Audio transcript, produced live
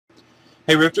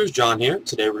Hey Rifters, John here.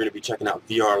 Today we're going to be checking out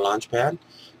VR Launchpad.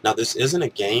 Now this isn't a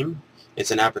game,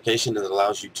 it's an application that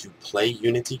allows you to play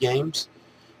Unity games,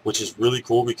 which is really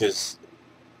cool because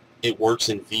it works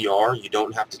in VR. You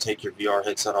don't have to take your VR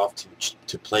headset off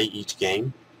to play each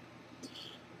game,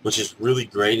 which is really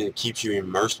great, and it keeps you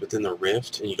immersed within the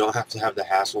Rift, and you don't have to have the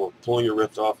hassle of pulling your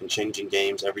Rift off and changing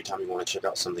games every time you want to check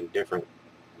out something different.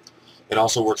 It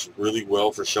also works really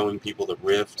well for showing people the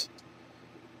Rift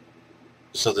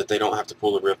so that they don't have to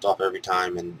pull the Rift off every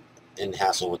time and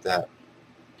hassle with that.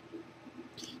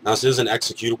 Now this is an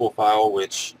executable file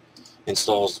which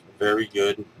installs very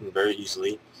good and very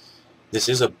easily. This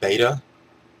is a beta,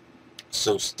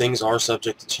 so things are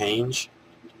subject to change,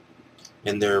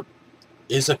 and there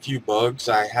is a few bugs.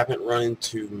 I haven't run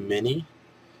into many,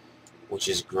 which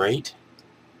is great.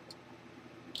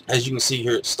 As you can see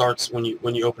here, it starts when you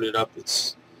open it up. It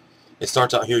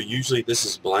starts out here. Usually this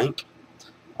is blank.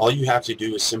 All you have to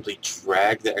do is simply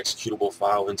drag the executable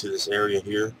file into this area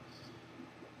here,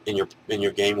 and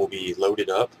your game will be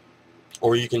loaded up.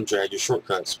 Or you can drag your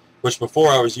shortcuts, which before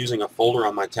I was using a folder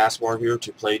on my taskbar here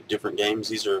to play different games.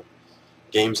 These are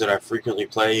games that I frequently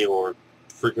play or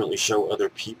frequently show other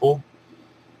people,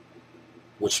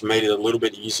 which made it a little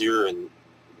bit easier and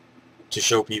to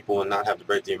show people and not have to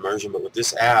break the immersion. But with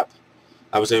this app,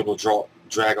 I was able to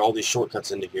drag all these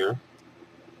shortcuts into here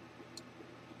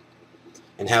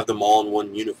and have them all in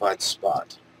one unified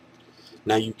spot.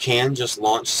 Now you can just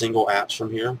launch single apps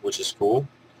from here, which is cool,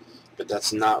 but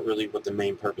that's not really what the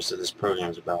main purpose of this program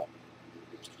is about.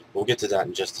 We'll get to that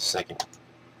in just a second.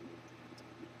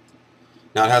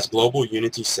 Now it has global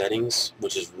Unity settings,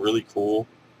 which is really cool,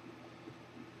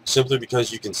 simply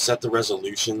because you can set the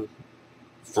resolution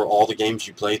for all the games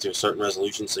you play to a certain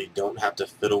resolution, so you don't have to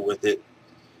fiddle with it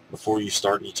before you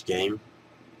start each game.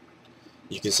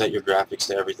 You can set your graphics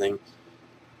to everything,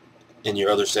 and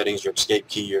your other settings, your escape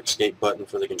key, your escape button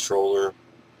for the controller,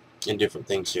 and different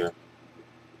things here.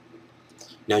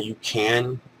 Now you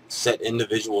can set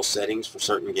individual settings for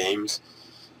certain games,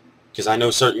 because I know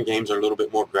certain games are a little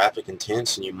bit more graphic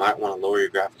intense and you might want to lower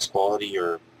your graphics quality,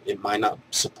 or it might not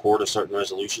support a certain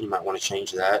resolution. You might want to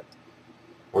change that,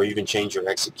 or you can change your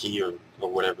exit key or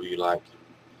whatever you like.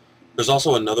 There's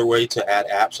also another way to add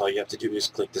apps. All you have to do is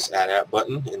click this add app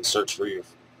button and search for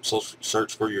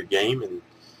your game and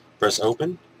press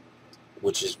open,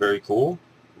 which is very cool.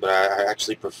 But I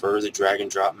actually prefer the drag and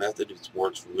drop method. It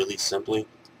works really simply.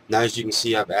 Now as you can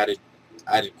see, I've added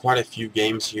quite a few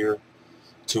games here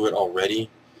to it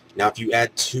already. Now if you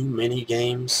add too many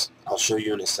games, I'll show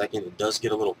you in a second, it does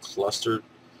get a little clustered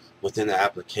within the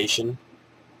application.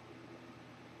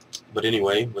 But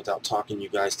anyway, without talking you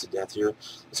guys to death here,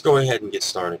 let's go ahead and get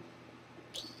started.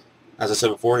 As I said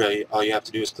before, all you have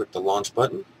to do is click the launch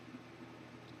button.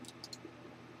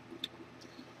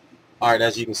 Alright,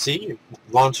 as you can see, it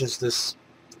launches this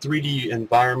 3D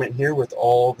environment here with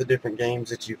all the different games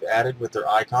that you've added with their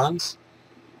icons.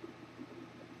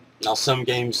 Now some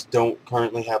games don't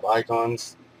currently have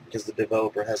icons because the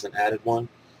developer hasn't added one,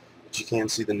 but you can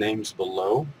see the names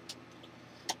below.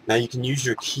 Now you can use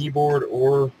your keyboard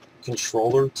or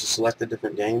controller to select the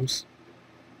different games,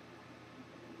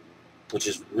 which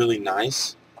is really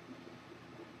nice.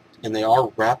 And they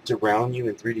are wrapped around you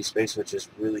in 3D space, which is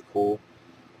really cool.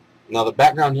 Now the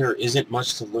background here isn't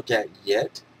much to look at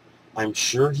yet. I'm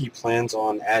sure he plans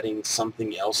on adding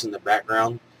something else in the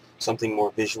background, something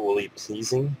more visually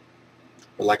pleasing.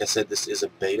 But like I said, this is a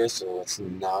beta, so it's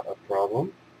not a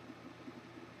problem.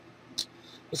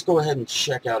 Let's go ahead and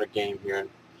check out a game here. I'm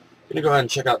going to go ahead and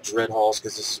check out Dread Halls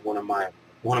because this is one of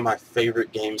my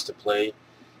favorite games to play.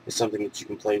 It's something that you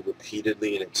can play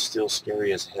repeatedly, and it's still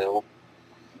scary as hell.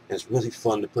 And it's really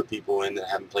fun to put people in that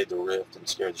haven't played the Rift and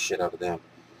scare the shit out of them.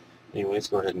 Anyway, let's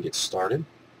go ahead and get started.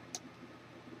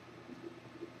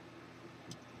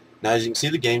 Now as you can see,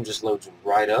 the game just loads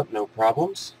right up, no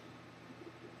problems,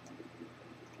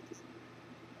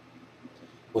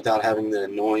 without having the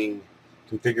annoying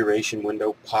configuration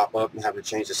window pop up and having to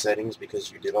change the settings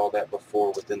because you did all that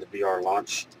before within the VR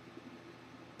launch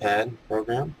pad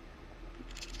program.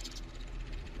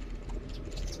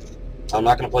 I'm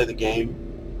not going to play the game,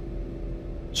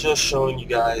 just showing you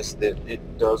guys that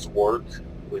it does work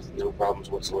with no problems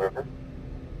whatsoever.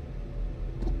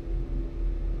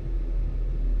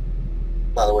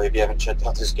 By the way, if you haven't checked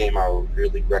out this game, I would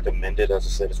really recommend it. As I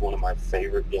said, it's one of my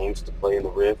favorite games to play in the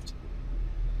Rift.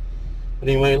 But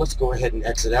anyway, let's go ahead and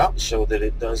exit out and show that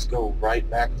it does go right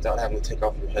back without having to take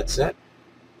off your headset.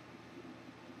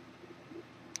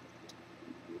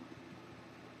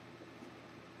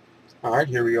 Alright,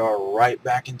 here we are right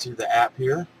back into the app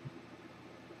here.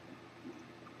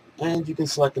 And you can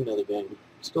select another game.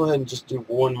 Let's go ahead and just do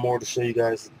one more to show you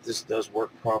guys that this does work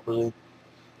properly.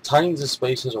 Titans of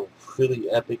Space is a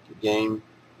really epic game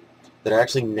that I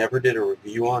actually never did a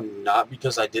review on, not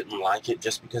because I didn't like it,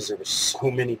 just because there were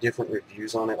so many different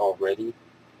reviews on it already,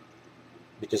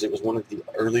 because it was one of the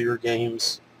earlier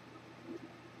games.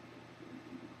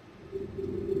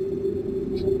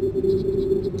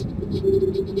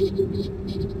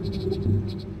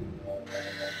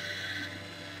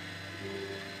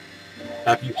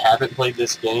 Now, if you haven't played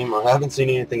this game or haven't seen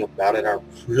anything about it, I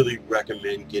really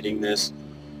recommend getting this.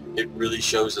 It really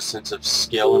shows a sense of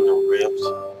scale in the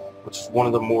Rift, which is one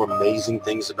of the more amazing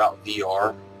things about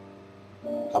VR,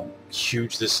 how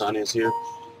huge the sun is here.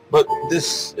 But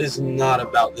this is not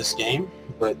about this game,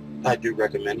 but I do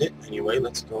recommend it. Anyway,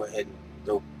 let's go ahead and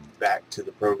go back to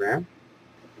the program.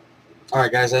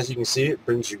 Alright guys, as you can see, it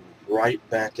brings you right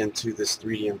back into this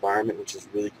 3D environment, which is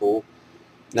really cool.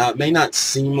 Now, it may not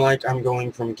seem like I'm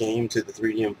going from game to the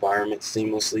 3D environment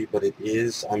seamlessly, but it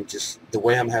is. The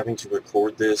way I'm having to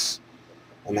record this,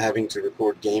 I'm having to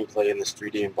record gameplay in this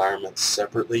 3D environment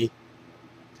separately,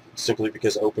 simply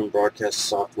because open broadcast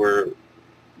software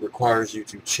requires you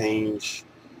to change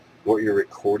what you're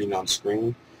recording on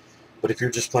screen. But if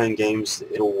you're just playing games,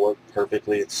 it'll work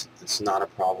perfectly. It's not a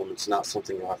problem. It's not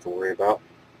something you'll have to worry about.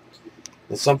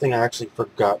 And something I actually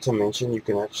forgot to mention, you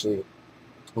can actually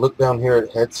look down here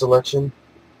at head selection.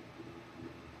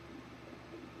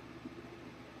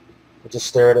 Just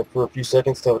stare at it for a few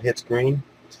seconds till it hits green.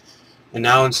 And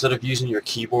now, instead of using your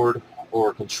keyboard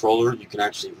or controller, you can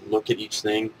actually look at each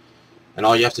thing. And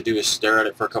all you have to do is stare at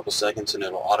it for a couple seconds and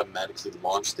it'll automatically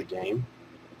launch the game.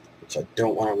 Which I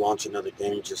don't want to launch another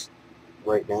game just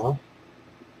right now.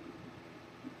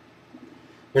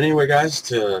 But anyway guys,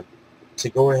 to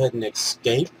go ahead and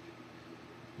escape,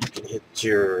 you can hit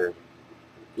your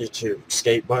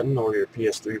escape button or your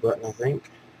PS3 button, I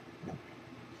think.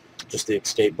 Just the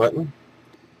escape button.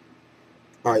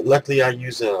 Alright, luckily I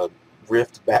use a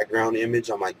Rift background image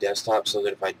on my desktop so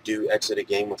that if I do exit a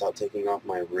game without taking off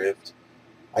my Rift,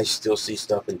 I still see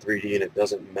stuff in 3D and it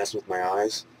doesn't mess with my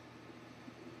eyes.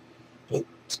 But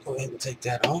let's go ahead and take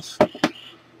that off.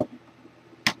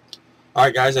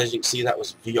 Alright guys, as you can see, that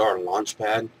was VR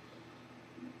Launchpad.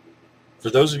 For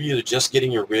those of you that are just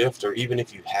getting your Rift, or even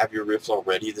if you have your Rift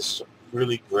already, this is a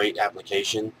really great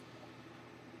application.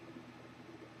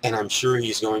 And I'm sure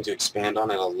he's going to expand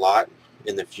on it a lot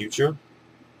in the future.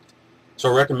 So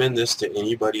I recommend this to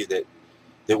anybody that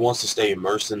wants to stay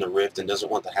immersed in the Rift and doesn't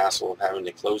want the hassle of having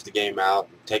to close the game out,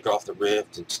 take off the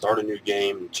Rift, and start a new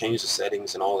game, and change the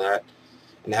settings and all that,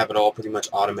 and have it all pretty much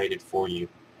automated for you.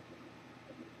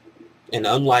 And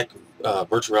unlike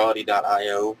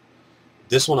virtuality.io,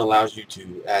 this one allows you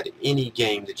to add any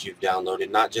game that you've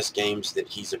downloaded, not just games that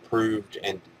he's approved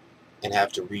and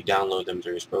have to re-download them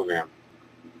through his program.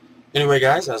 Anyway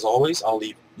guys, as always, I'll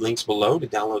leave links below to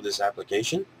download this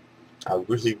application. I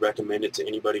really recommend it to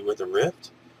anybody with a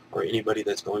Rift or anybody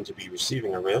that's going to be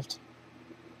receiving a Rift.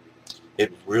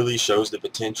 It really shows the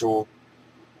potential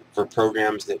for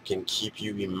programs that can keep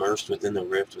you immersed within the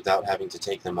Rift without having to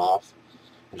take them off.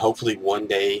 And hopefully one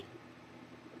day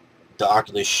the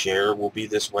Oculus Share will be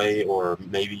this way, or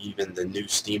maybe even the new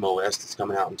Steam OS that's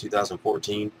coming out in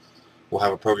 2014 will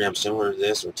have a program similar to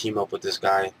this, or team up with this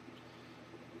guy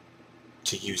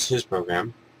to use his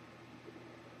program.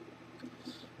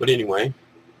 But anyway,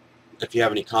 if you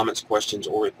have any comments, questions,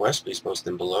 or requests, please post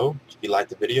them below. If you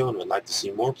liked the video and would like to see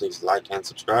more, please like and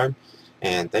subscribe.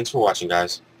 And thanks for watching,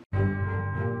 guys.